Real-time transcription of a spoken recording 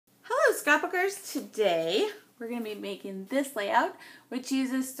Scrapbookers, today we're going to be making this layout, which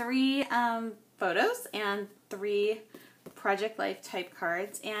uses 3 photos and 3 Project Life type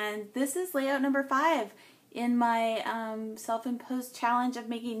cards. And this is layout number 5 in my self-imposed challenge of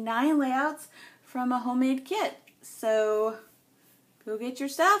making 9 layouts from a homemade kit. So go get your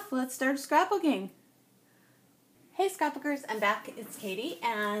stuff. Let's start scrapbooking. Hey Scrapbookers, I'm back. It's Katie,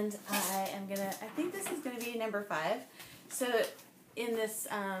 and I think this is going to be number 5. So in this,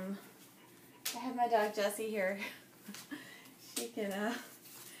 I have my dog Jessie here.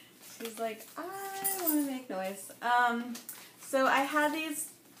 She's like, I want to make noise. So I had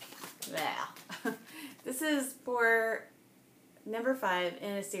these, this is for number 5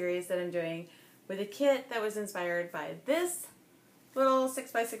 in a series that I'm doing with a kit that was inspired by this little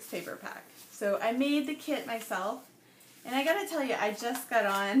 6x6 paper pack. So I made the kit myself, and I gotta tell you, I just got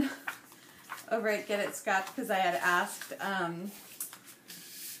on over at Get It Scrap because I had asked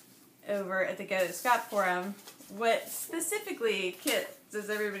over at the Get It Scrap forum what specifically kit does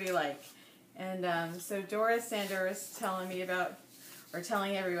everybody like, and so Doris Sander was telling me about, or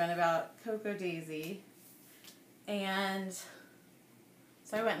telling everyone about Cocoa Daisy, and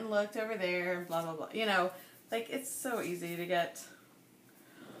so I went and looked over there and blah blah blah. You know, like, it's so easy to get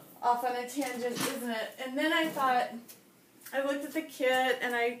off on a tangent, isn't it? And then I thought, I looked at the kit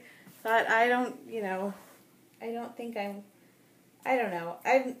and I thought, I don't know.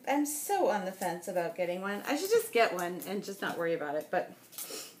 I'm so on the fence about getting one. I should just get one and just not worry about it, but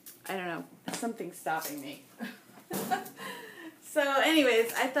I don't know. Something's stopping me. So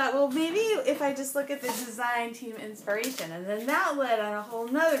anyways, I thought, well, maybe if I just look at the design team inspiration, and then that led on a whole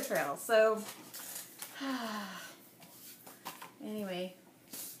nother trail. So anyway,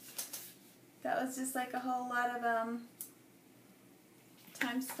 that was just like a whole lot of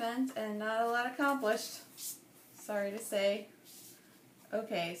time spent and not a lot accomplished. Sorry to say.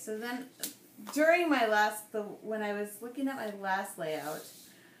 Okay, so then during my when I was looking at my last layout,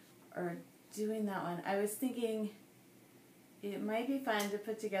 or doing that one, I was thinking it might be fun to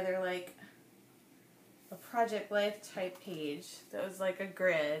put together like a Project Life type page that was like a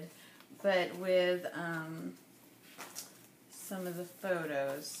grid, but with some of the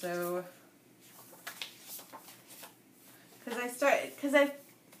photos. So, because I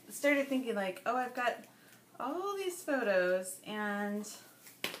started thinking like, oh, I've got all these photos, and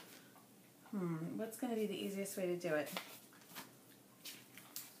what's going to be the easiest way to do it?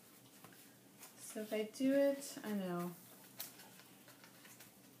 So if I do it, I know,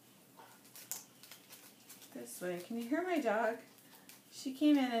 this way. Can you hear my dog? She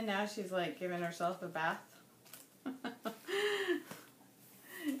came in and now she's like giving herself a bath.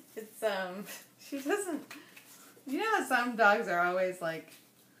 It's she doesn't, you know how some dogs are always like,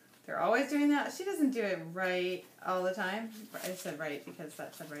 they're always doing that? She doesn't do it right all the time. I said right because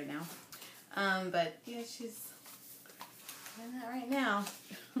that said right now. But yeah, she's doing that right now.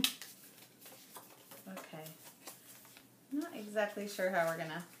 Okay. I'm not exactly sure how we're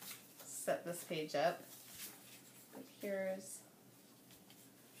gonna set this page up. But here's,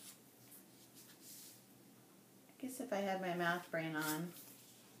 I guess if I had my math brain on,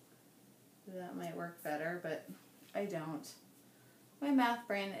 that might work better, but I don't. My math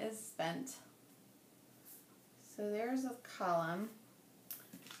brain is spent. So there's a column.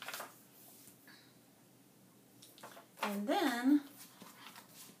 And then,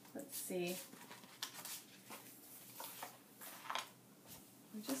 let's see.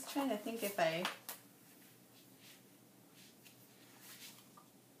 I'm just trying to think if I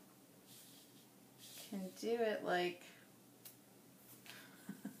can do it like,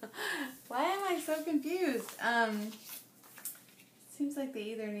 why am I so confused? Seems like they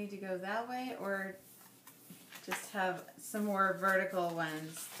either need to go that way or just have some more vertical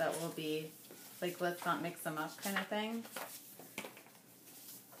ones that will be like, let's not mix them up kind of thing.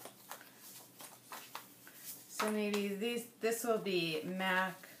 So maybe this will be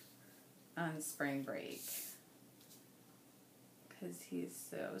Mac on spring break because he's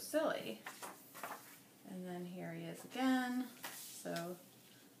so silly. And then here he is again. So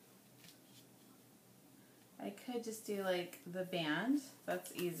I could just do like the band.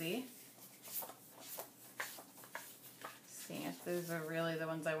 That's easy. Seeing if those are really the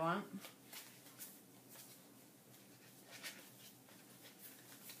ones I want.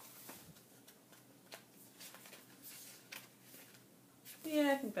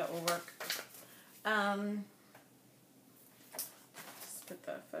 Yeah, I think that will work. Just put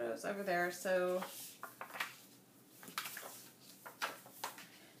the photos over there. So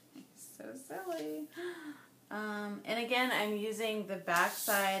silly. And again, I'm using the back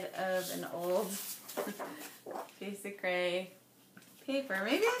side of an old basic gray paper.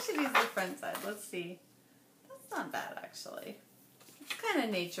 Maybe I should use the front side. Let's see. That's not bad, actually. It's kind of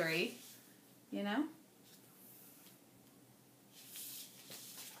nature-y, you know?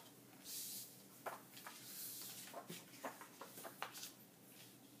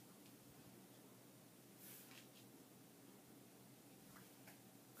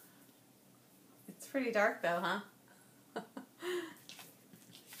 It's pretty dark, though, huh?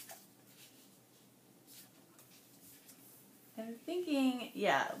 I'm thinking,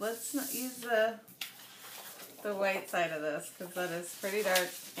 yeah, let's not use the white side of this because that is pretty dark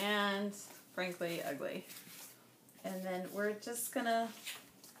and frankly ugly. And then we're just gonna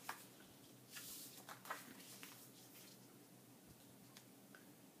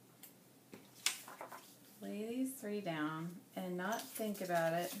lay these three down and not think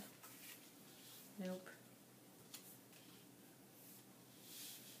about it. Nope.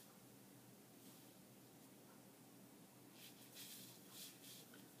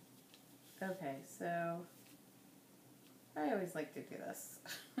 Okay, so I always like to do this.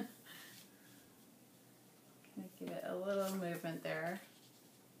 Gonna give it a little movement there.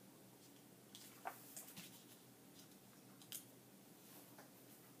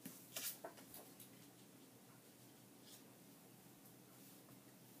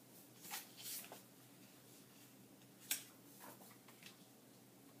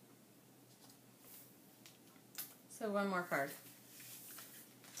 So one more card.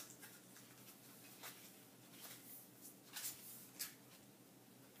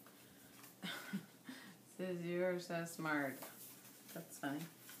 Says you're so smart. That's funny.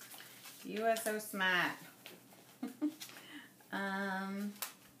 You are so smart.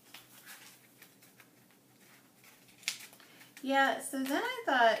 Yeah, so then I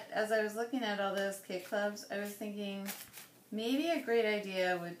thought, as I was looking at all those kit clubs, I was thinking maybe a great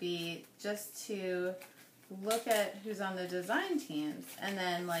idea would be just to look at who's on the design teams and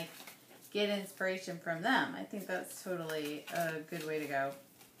then like get inspiration from them. I think that's totally a good way to go.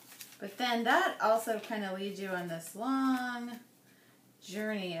 But then that also kind of leads you on this long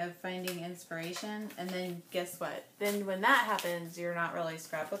journey of finding inspiration. And then guess what? Then when that happens, you're not really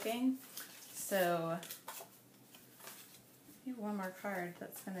scrapbooking. So maybe one more card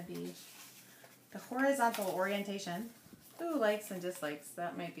that's going to be the horizontal orientation. Ooh, likes and dislikes.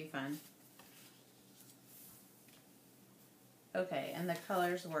 That might be fun. Okay, and the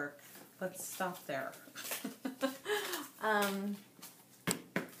colors work. Let's stop there.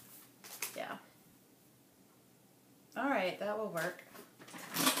 Yeah. Alright, that will work.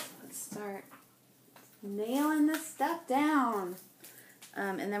 Let's start nailing this stuff down.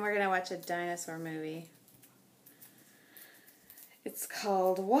 And then we're going to watch a dinosaur movie. It's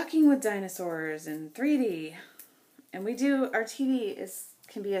called Walking with Dinosaurs in 3D. And we do, our TV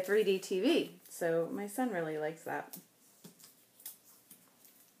can be a 3D TV. So my son really likes that.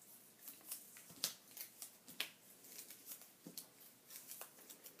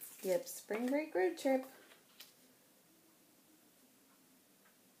 Yep, spring break road trip.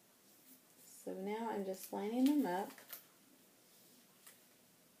 So now I'm just lining them up.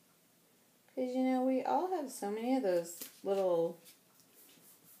 Because, you know, we all have so many of those little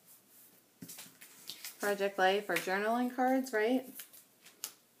Project Life or journaling cards, right?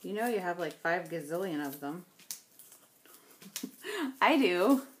 You know you have like 5 gazillion of them. I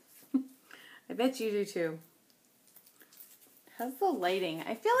do. I bet you do too. How's the lighting?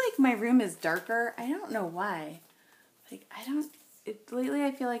 I feel like my room is darker. I don't know why. Like, lately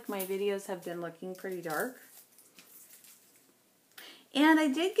I feel like my videos have been looking pretty dark. And I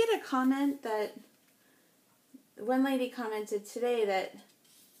did get a comment that, one lady commented today that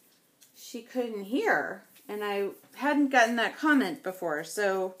she couldn't hear. And I hadn't gotten that comment before.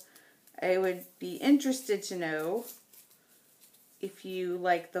 So I would be interested to know if you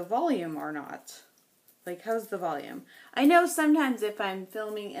like the volume or not. Like, how's the volume? I know sometimes if I'm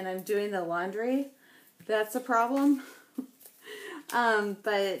filming and I'm doing the laundry, that's a problem.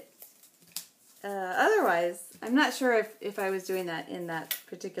 But otherwise, I'm not sure if I was doing that in that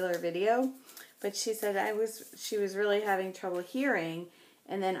particular video. But she said she was really having trouble hearing.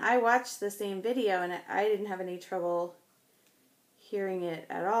 And then I watched the same video and I didn't have any trouble hearing it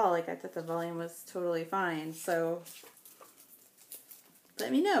at all. Like, I thought the volume was totally fine. So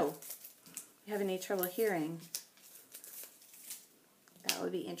let me know. You have any trouble hearing? That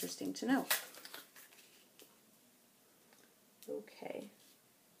would be interesting to know. Okay.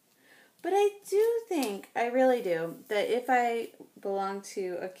 But I do think, I really do, that if I belong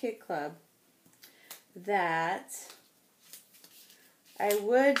to a kid club, that I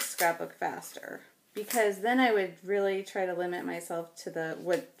would scrapbook faster. Because then I would really try to limit myself to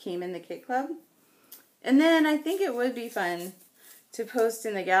what came in the kid club. And then I think it would be fun to post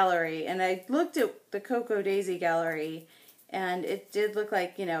in the gallery, and I looked at the Cocoa Daisy gallery, and it did look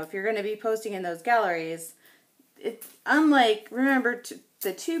like, you know, if you're going to be posting in those galleries, it's unlike, remember,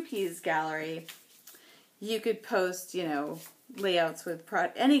 the Two Peas gallery, you could post, you know, layouts with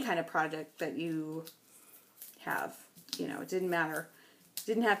any kind of project that you have. You know, it didn't matter. It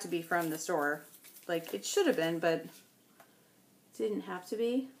didn't have to be from the store. Like, it should have been, but it didn't have to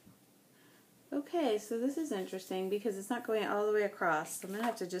be. Okay, so this is interesting because it's not going all the way across. So I'm going to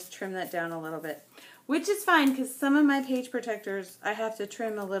have to just trim that down a little bit. Which is fine because some of my page protectors I have to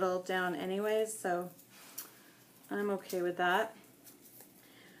trim a little down anyways, so I'm okay with that.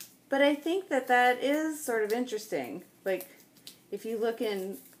 But I think that that is sort of interesting. Like, if you look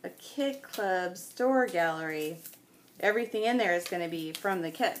in a kit club store gallery, everything in there is going to be from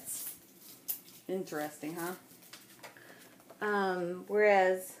the kits. Interesting, huh?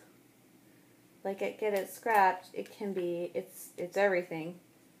 Whereas, like at Get It Scrapped, it can be, it's everything.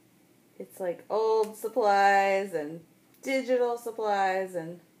 It's like old supplies and digital supplies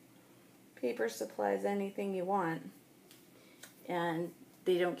and paper supplies, anything you want. And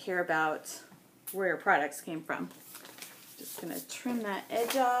they don't care about where your products came from. Just going to trim that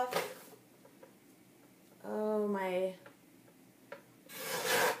edge off. Oh, my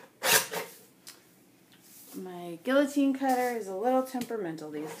guillotine cutter is a little temperamental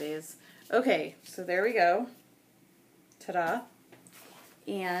these days. Okay, so there we go. Ta-da.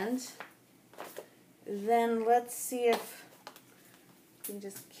 And then let's see if we can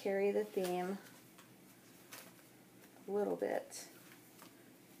just carry the theme a little bit.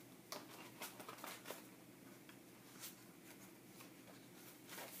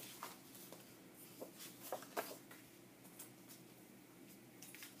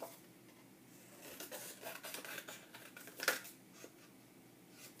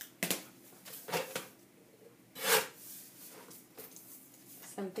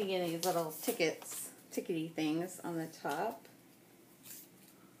 I'm thinking these little tickety things on the top.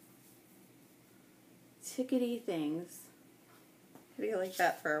 Tickety things. How do you like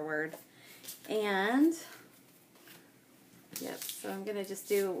that for a word? And, yep, so I'm going to just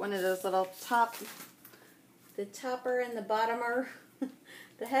do one of those little the topper and the bottomer,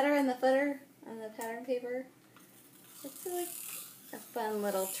 the header and the footer on the pattern paper. It's like a fun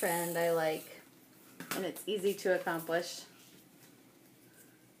little trend I like, and it's easy to accomplish.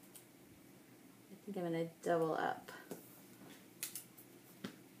 I think I'm going to double up.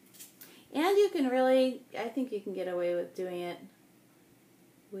 And you can really, I think you can get away with doing it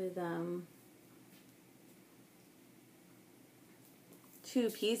with two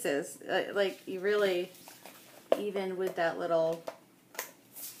pieces. Like you really, even with that little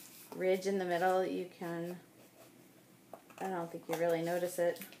ridge in the middle, you can, I don't think you really notice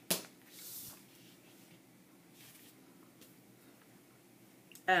it.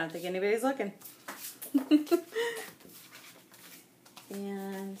 I don't think anybody's looking.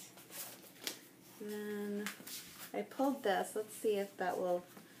 And then I pulled this. Let's see if that will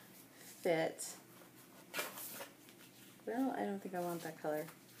fit. Well, I don't think I want that color.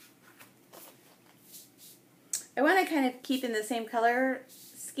 I want to kind of keep in the same color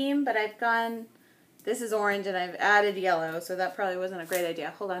scheme, but I've gone, this is orange and I've added yellow, so that probably wasn't a great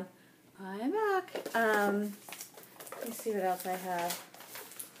idea. Hold on. I'm back. Let me see what else I have.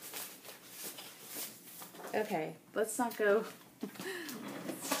 Okay, let's not go,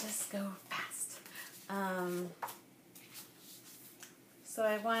 let's just go fast. So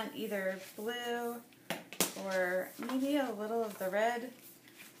I want either blue or maybe a little of the red.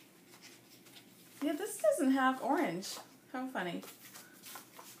 Yeah, this doesn't have orange. How funny.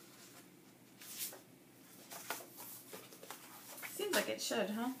 Seems like it should,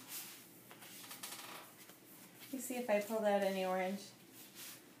 huh? Let me see if I pulled out any orange.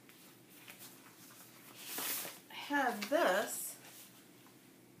 I have this.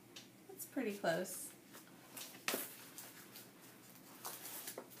 That's pretty close.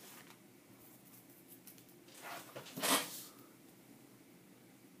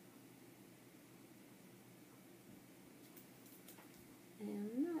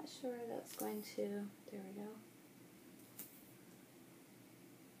 I'm not sure that's going to, there we go.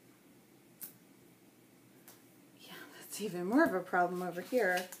 Yeah, that's even more of a problem over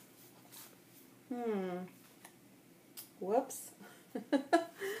here. Whoops.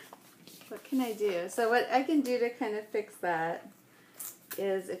 What can I do? So what I can do to kind of fix that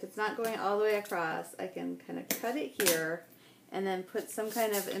is if it's not going all the way across, I can kind of cut it here and then put some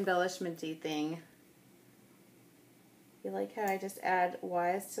kind of embellishment-y thing. You like how I just add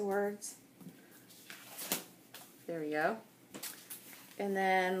Y's to words? There we go. And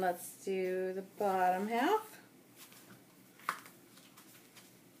then let's do the bottom half.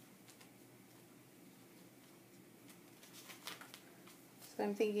 So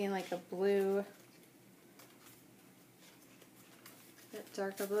I'm thinking like a blue, that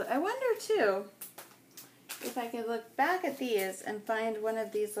darker blue. I wonder too if I could look back at these and find one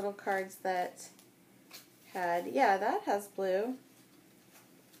of these little cards that had, yeah, that has blue,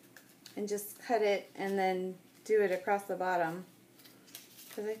 and just cut it and then do it across the bottom,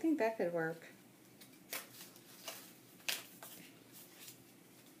 because I think that could work.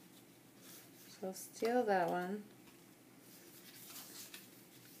 So I'll steal that one.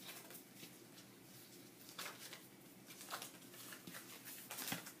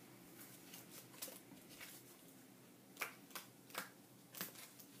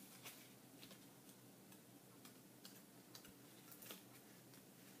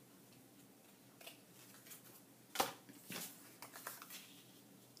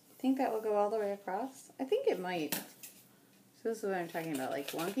 Think that will go all the way across? I think it might. So this is what I'm talking about, like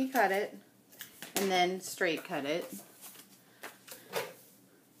wonky cut it and then straight cut it.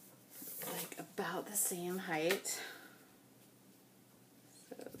 Like about the same height.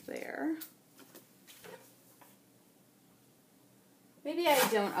 So there. Maybe I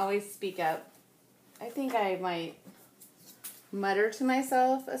don't always speak up. I think I might mutter to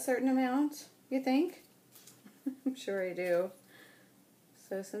myself a certain amount, you think? I'm sure I do.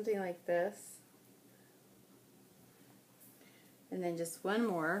 So something like this. And then just one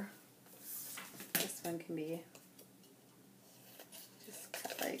more. This one can be just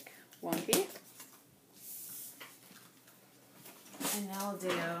cut like wonky. And now I'll do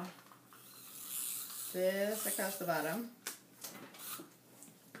this across the bottom.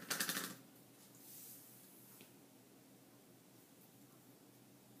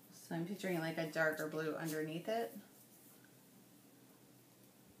 So I'm picturing like a darker blue underneath it.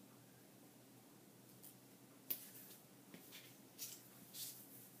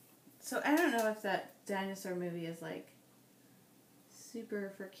 So I don't know if that dinosaur movie is like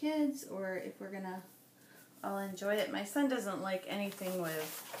super for kids or if we're gonna all enjoy it. My son doesn't like anything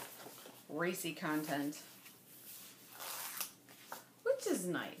with racy content, which is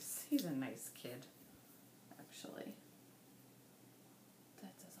nice. He's a nice kid, actually.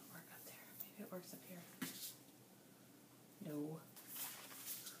 That doesn't work up there. Maybe it works up here. No.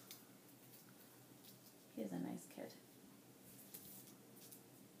 He is a nice kid.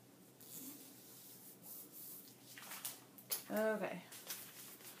 Okay.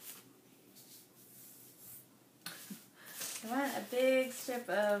 I want a big strip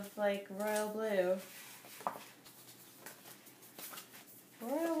of like royal blue.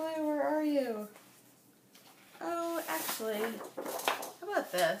 Royal blue, where are you? Oh, actually, how about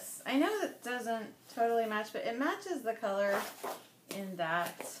this? I know it doesn't totally match, but it matches the color in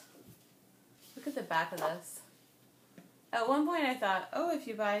that. Look at the back of this. At one point I thought, oh, if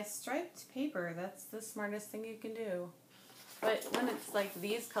you buy striped paper, that's the smartest thing you can do. But when it's like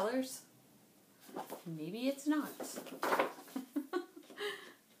these colors, maybe it's not.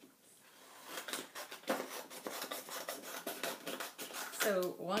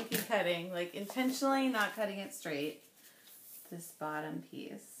 So wonky cutting, like intentionally not cutting it straight. This bottom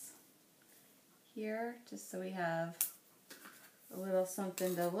piece here, just so we have a little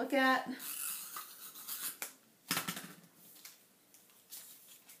something to look at.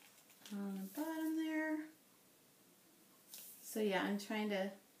 On the bottom there. So yeah, I'm trying to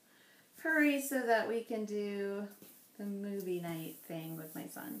hurry so that we can do the movie night thing with my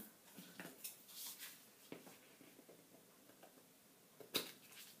son.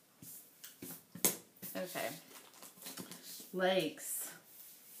 Okay. Lakes.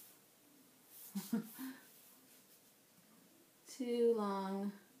 Too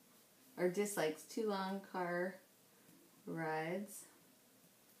long, or dislikes too long car rides.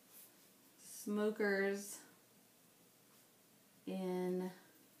 Smokers in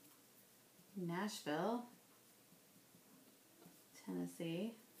Nashville,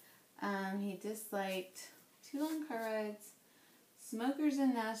 Tennessee. He disliked too long car rides, smokers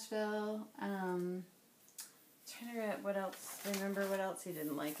in Nashville. Trying to remember what else he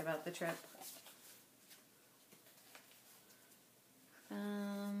didn't like about the trip.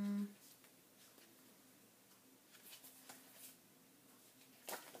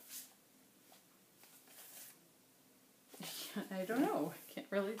 I don't know. I can't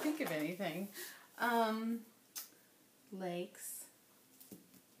really think of anything. Lakes.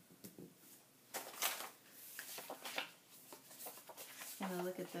 Gonna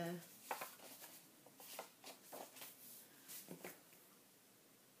look at the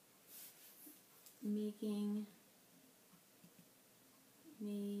making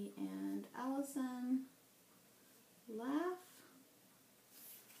me and Allison laugh.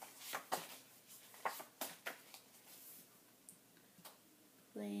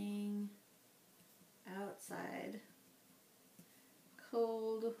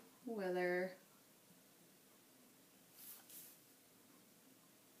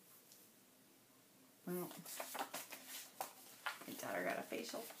 Well, my daughter got a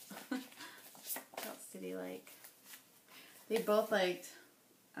facial. What else did he like? They both liked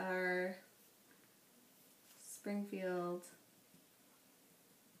our Springfield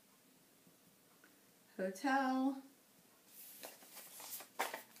hotel.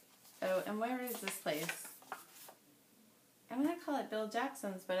 Oh, and where is this place? I'm going to call it Bill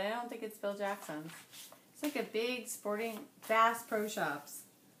Jackson's, but I don't think it's Bill Jackson's. It's like a big sporting Bass Pro Shops.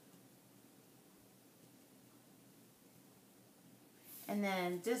 And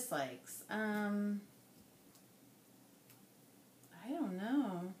then dislikes. I don't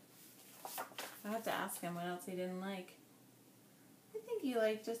know. I'll have to ask him what else he didn't like. I think he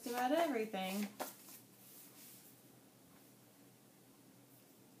liked just about everything.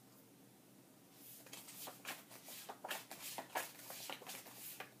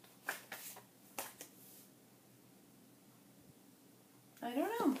 I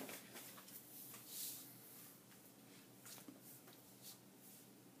don't know.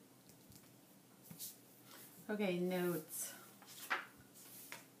 Okay, notes.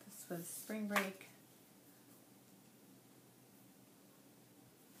 This was spring break.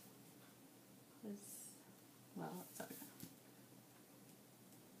 It's okay.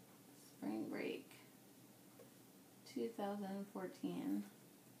 Spring break 2014.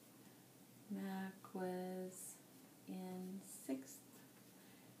 Mac was in 6th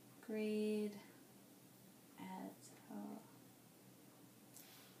grade at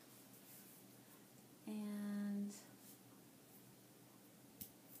and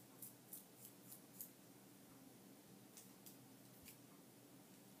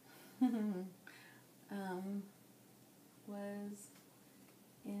was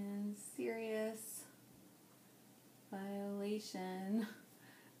in serious violation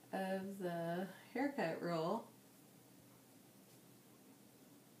of the haircut rule,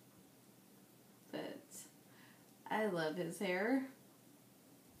 but I love his hair.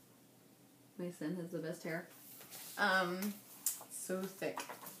 My son has the best hair. So thick.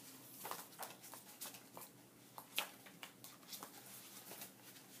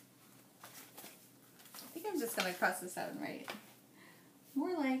 I think I'm just going to cross this out and write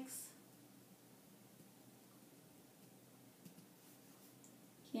more likes.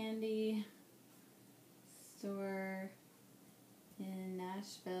 Candy store in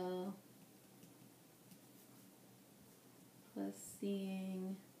Nashville, plus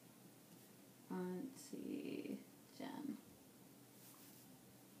seeing Auntie Jen.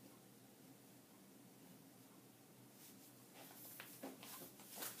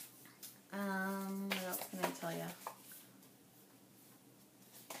 What else can I tell you?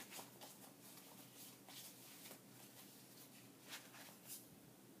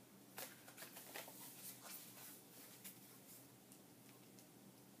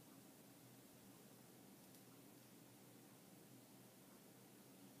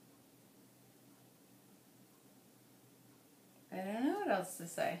 I don't know what else to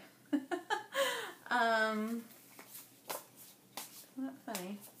say. Not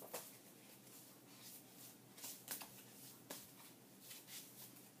funny.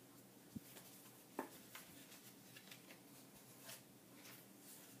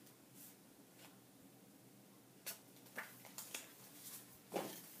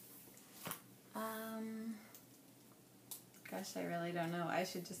 Gosh, I really don't know. I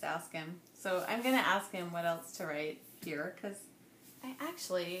should just ask him. So I'm going to ask him what else to write here, because I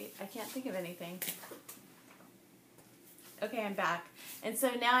can't think of anything. Okay, I'm back. And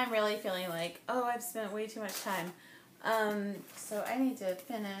so now I'm really feeling like, oh, I've spent way too much time. So I need to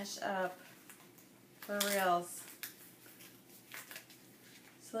finish up for reals.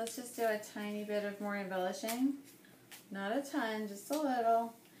 So let's just do a tiny bit of more embellishing. Not a ton, just a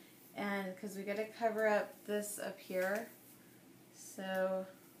little. And because we got to cover up this up here. So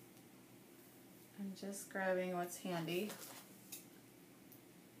I'm just grabbing what's handy.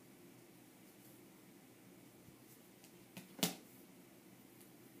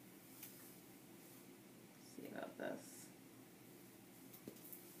 See about this.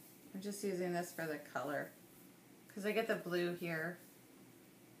 I'm just using this for the color because I get the blue here.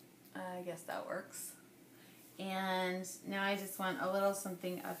 I guess that works. And now I just want a little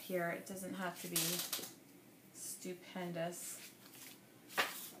something up here. It doesn't have to be stupendous.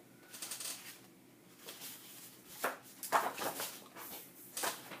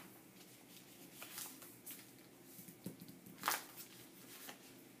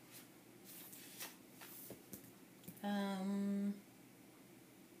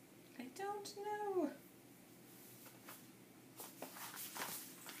 I don't know.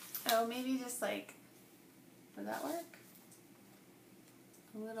 Oh, maybe just like, would that work?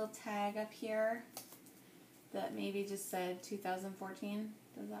 A little tag up here. that maybe just said 2014.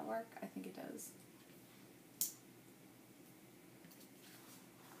 Does that work? I think it does.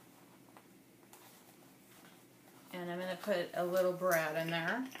 And I'm going to put a little Brad in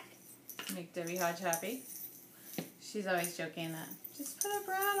there to make Debbie Hodge happy. She's always joking that, just put a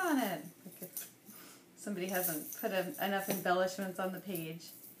Brad on it. Like if somebody hasn't put enough embellishments on the page.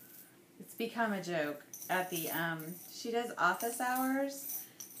 It's become a joke. At the, she does office hours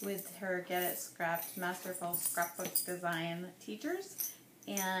with her Get It Scrapped Masterful Scrapbook Design teachers.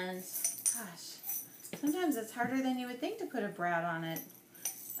 And, gosh, sometimes it's harder than you would think to put a Brad on it.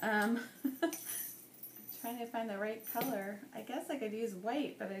 I'm trying to find the right color. I guess I could use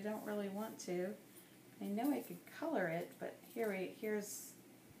white, but I don't really want to. I know I could color it, but here's,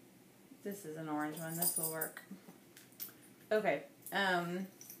 this is an orange one. This will work. Okay.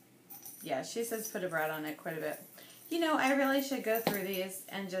 Yeah, she says put a Brad on it quite a bit. You know, I really should go through these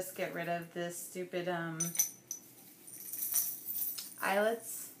and just get rid of this stupid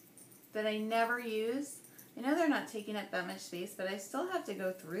eyelets that I never use. I know they're not taking up that much space, but I still have to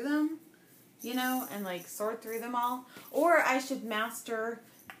go through them, you know, and like sort through them all. Or I should master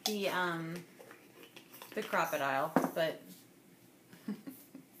the crocodile, but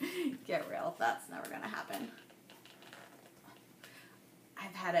get real, that's never gonna happen.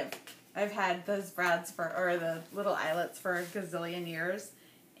 I've had those Brads or the little eyelets for a gazillion years,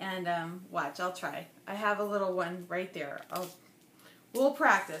 and watch, I'll try. I have a little one right there. We'll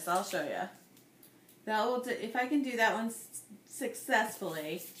practice. I'll show you. That will if I can do that one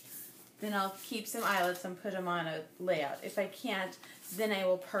successfully, then I'll keep some eyelets and put them on a layout. If I can't, then I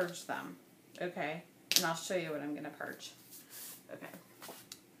will purge them. Okay, and I'll show you what I'm gonna purge. Okay.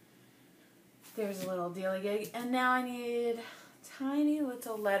 There's a little dealy-gig, and now I need tiny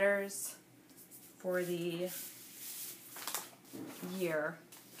little letters for the year.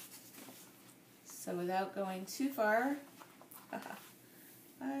 So without going too far,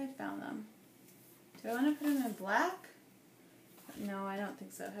 I found them. Do I want to put them in black? No, I don't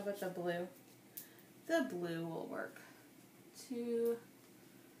think so. How about the blue? The blue will work.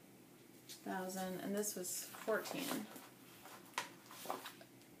 2000, and this was 14.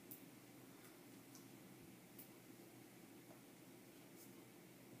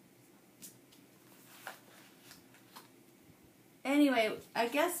 Anyway, I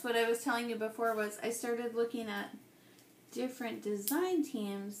guess what I was telling you before was I started looking at different design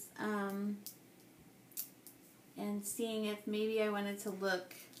teams and seeing if maybe I wanted to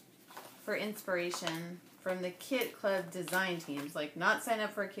look for inspiration from the Kit Club design teams. Like, not sign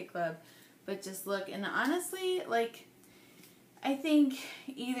up for a Kit Club, but just look. And honestly, like, I think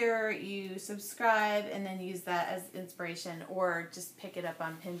either you subscribe and then use that as inspiration, or just pick it up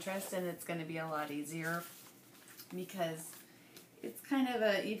on Pinterest, and it's going to be a lot easier, because it's kind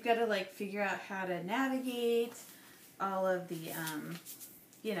of you've got to like figure out how to navigate all of the,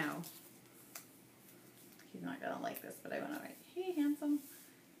 you know, he's not going to like this, but I want to write, hey, handsome,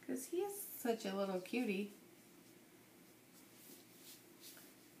 because he is such a little cutie.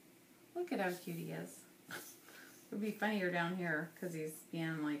 Look at how cute he is. It would be funnier down here because he's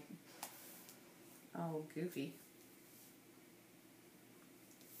being like all goofy.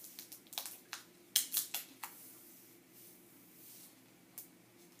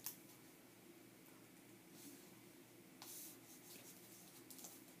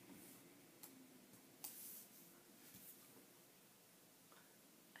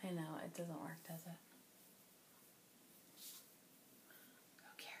 I know, it doesn't work, does it? Who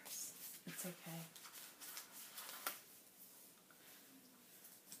cares? It's okay.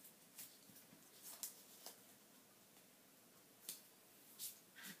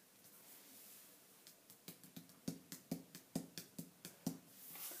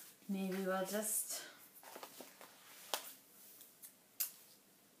 Maybe we'll just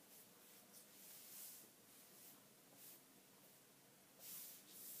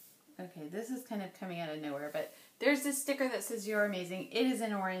okay, this is kind of coming out of nowhere, but there's this sticker that says "You're amazing." It is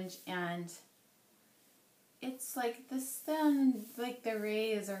in orange, and it's like the sun, like the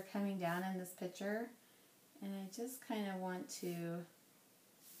rays are coming down in this picture, and I just kind of want to,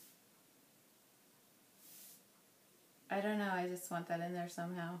 I don't know, I just want that in there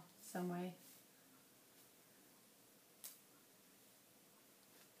somehow, some way.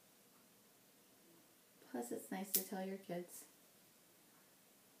 Plus, it's nice to tell your kids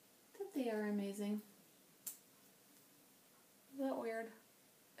that they are amazing. Is that weird?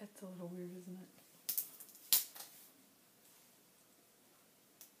 It's a little weird, isn't it?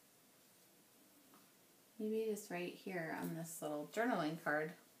 Maybe just right here on this little journaling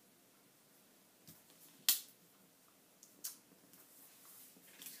card.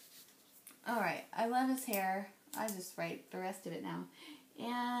 Alright, I love his hair. I just write the rest of it now.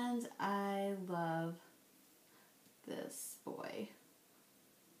 And I love this boy.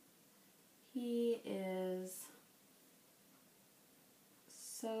 He is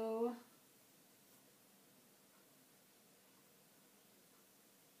so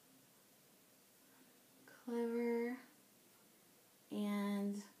clever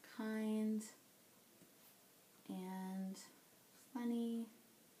and kind and funny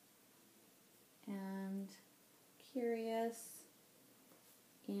and curious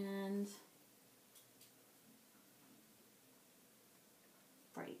and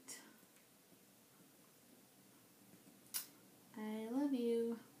bright. I love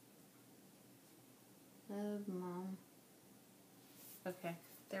you. Love, Mom. Okay,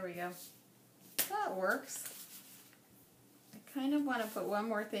 there we go. That works. I kind of want to put one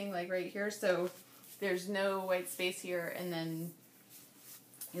more thing like right here so there's no white space here, and then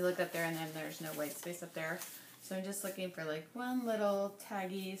you look up there and then there's no white space up there. So I'm just looking for like one little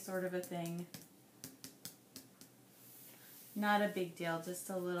taggy sort of a thing. Not a big deal, just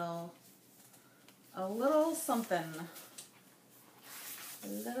a little something. A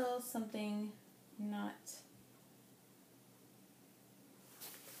little something not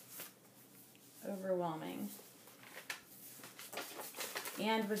overwhelming.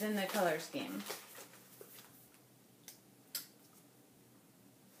 And within the color scheme.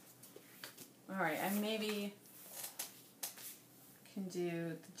 Alright, I maybe can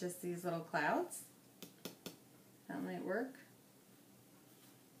do just these little clouds. That might work.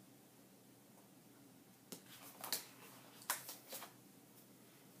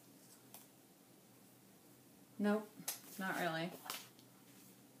 Nope, not really.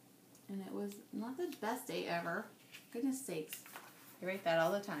 And it was not the best day ever. Goodness sakes. I write that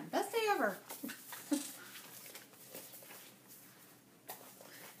all the time. Best day ever.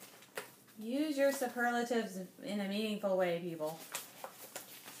 Use your superlatives in a meaningful way, people.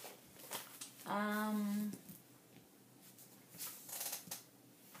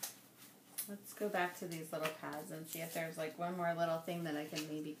 Let's go back to these little pads and see if there's like one more little thing that I can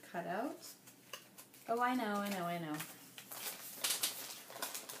maybe cut out. Oh, I know. I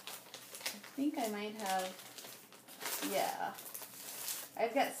think I might have, yeah.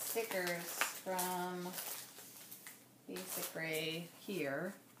 I've got stickers from Basic Gray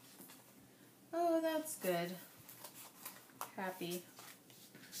here. Oh, that's good. Happy.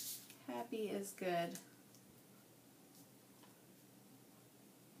 Happy is good.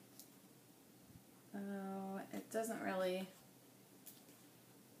 Oh, it doesn't really...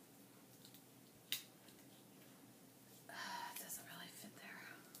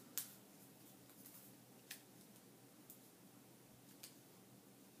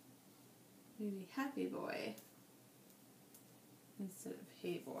 Maybe Happy Boy instead of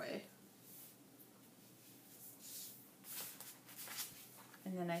Hey Boy.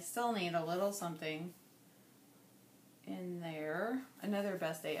 And then I still need a little something in there. Another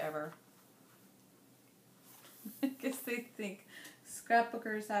best day ever. I guess they think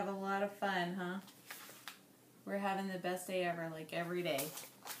scrapbookers have a lot of fun, huh? We're having the best day ever, like every day.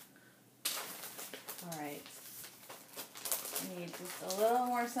 Alright. I need just a little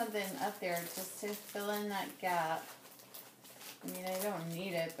more something up there just to fill in that gap. I mean, I don't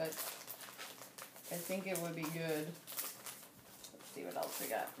need it, but I think it would be good. Let's see what else we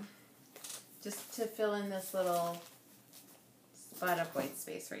got. Just to fill in this little spot of white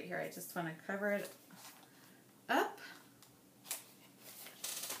space right here. I just want to cover it up.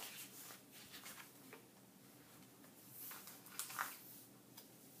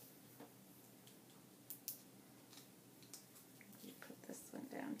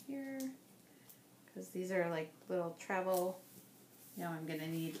 Here, because these are like little travel. Now I'm gonna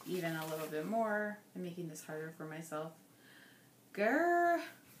need even a little bit more. I'm making this harder for myself. Grr.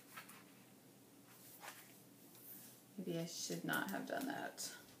 Maybe I should not have done that.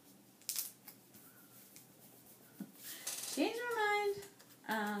 Change my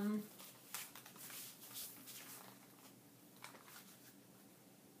mind.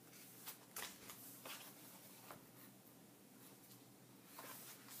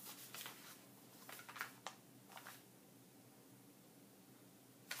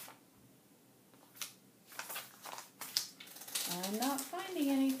 I'm not finding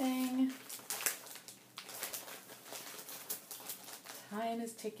anything. Time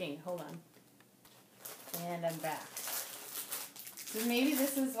is ticking. Hold on. And I'm back. So maybe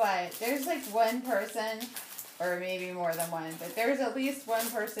this is why. There's like one person, or maybe more than one, but there's at least one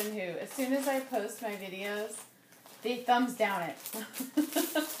person who, as soon as I post my videos, they thumbs down it.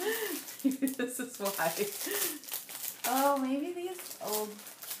 Maybe this is why. Oh, maybe these old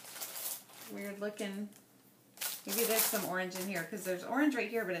looking. Maybe there's some orange in here because there's orange right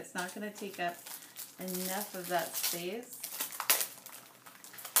here, but it's not going to take up enough of that space.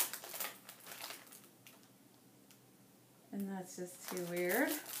 And that's just too weird.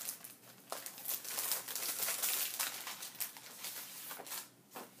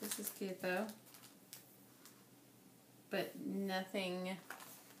 This is cute though. But nothing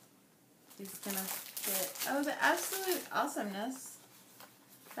is going to fit. Oh, the absolute awesomeness.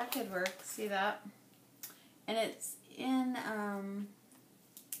 That could work. See that? And it's in, I don't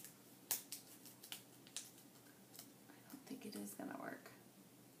think it is going to work.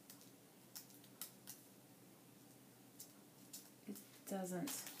 It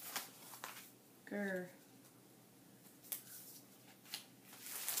doesn't. Grr.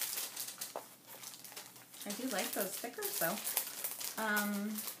 I do like those stickers though.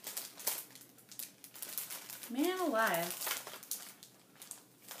 Man alive.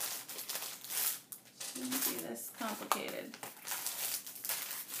 Shouldn't be this complicated.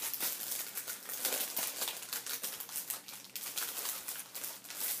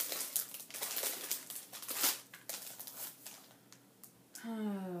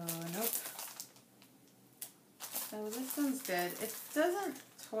 Oh, nope. So this one's good. It doesn't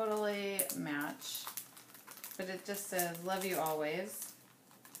totally match, but it just says, love you always.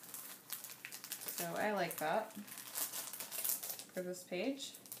 So I like that for this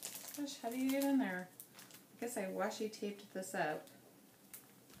page. Gosh, how do you get in there? I guess I washi taped this up.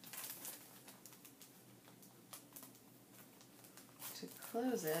 To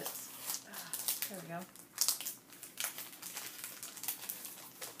close it, there we go.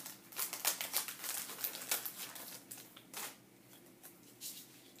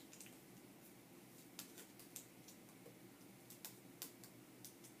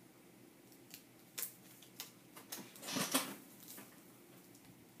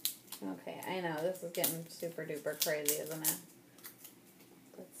 Okay, I know, this is getting super duper crazy, isn't it?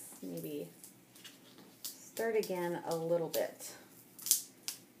 Let's maybe start again a little bit.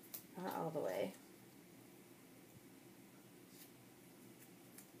 Not all the way.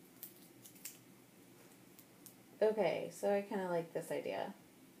 Okay, so I kind of like this idea.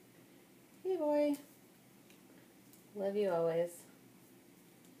 Hey boy, love you always.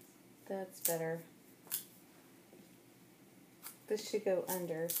 That's better. This should go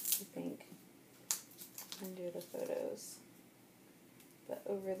under, I think, under the photos, but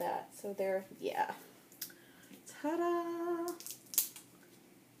over that. So there, yeah. Ta-da!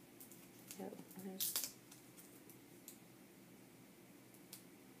 Yep,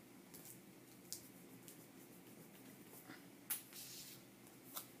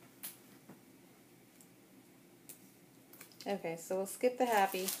 okay, so we'll skip the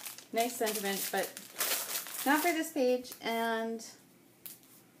happy. Nice sentiment, but not for this page, and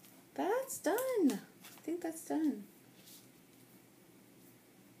that's done. I think that's done.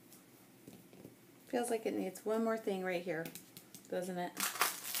 Feels like it needs one more thing right here, doesn't it?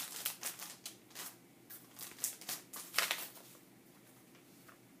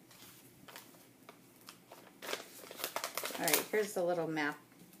 Alright, here's the little map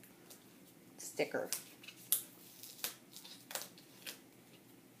sticker.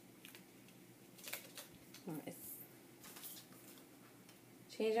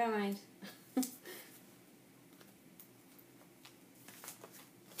 Change our mind.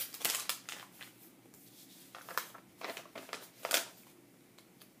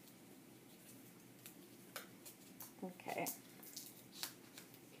 Okay.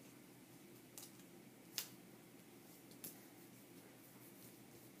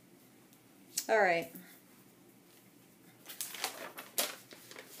 All right.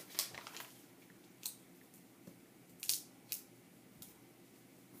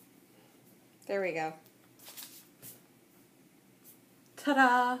 There we go.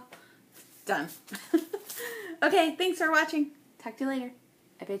 Ta-da! Done. Okay, thanks for watching. Talk to you later.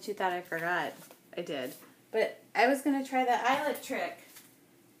 I bet you thought I forgot. I did. But I was going to try the eyelet trick.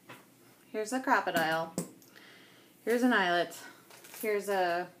 Here's a crocodile. Here's an eyelet. Here's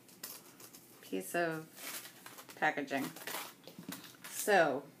a piece of packaging.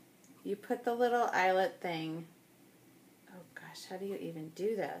 So, you put the little eyelet thing. Oh gosh, how do you even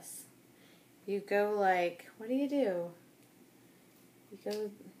do this? You go like, what do? You go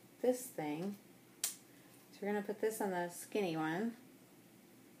this thing. So we're going to put this on the skinny one.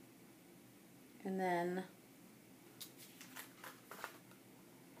 And then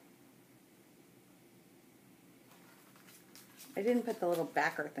I didn't put the little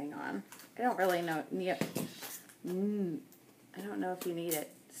backer thing on. I don't really know. I don't know if you need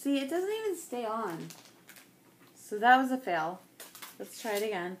it. See, it doesn't even stay on. So that was a fail. Let's try it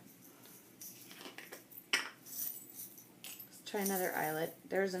again. try another eyelet.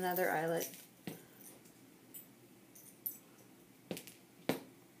 There's another eyelet.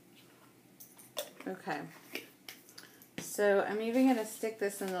 Okay. So I'm even going to stick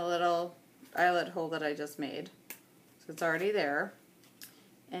this in the little eyelet hole that I just made. So it's already there.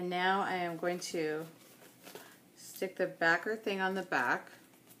 And now I am going to stick the backer thing on the back.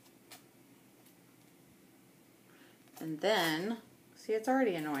 And then, see, it's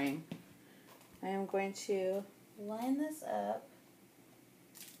already annoying. I am going to line this up.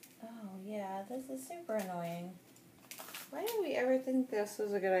 Oh yeah, this is super annoying. Why did we ever think this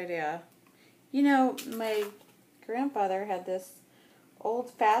was a good idea? You know, my grandfather had this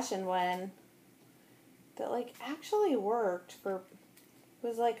old-fashioned one that like actually worked for, it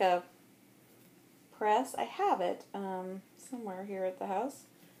was like a press. I have it somewhere here at the house.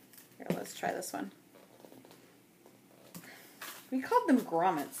 Here, let's try this one. We called them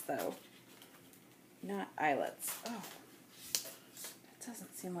grommets, though, not eyelets. Oh, that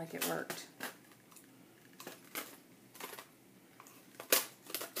doesn't seem like it worked.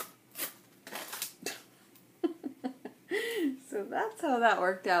 So that's how that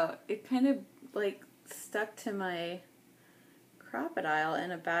worked out. It kind of like stuck to my crocodile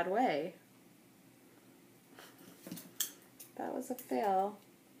in a bad way. That was a fail.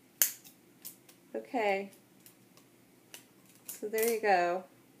 Okay. So there you go.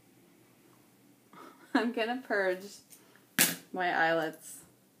 I'm gonna purge my eyelets.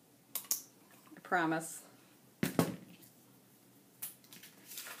 I promise.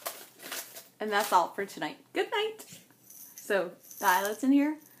 And that's all for tonight. Good night. So the eyelets in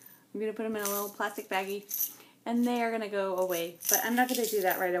here, I'm gonna put them in a little plastic baggie, and they are gonna go away. But I'm not gonna do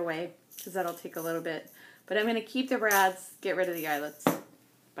that right away because that'll take a little bit. But I'm gonna keep the brads, get rid of the eyelets.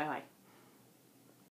 Bye bye.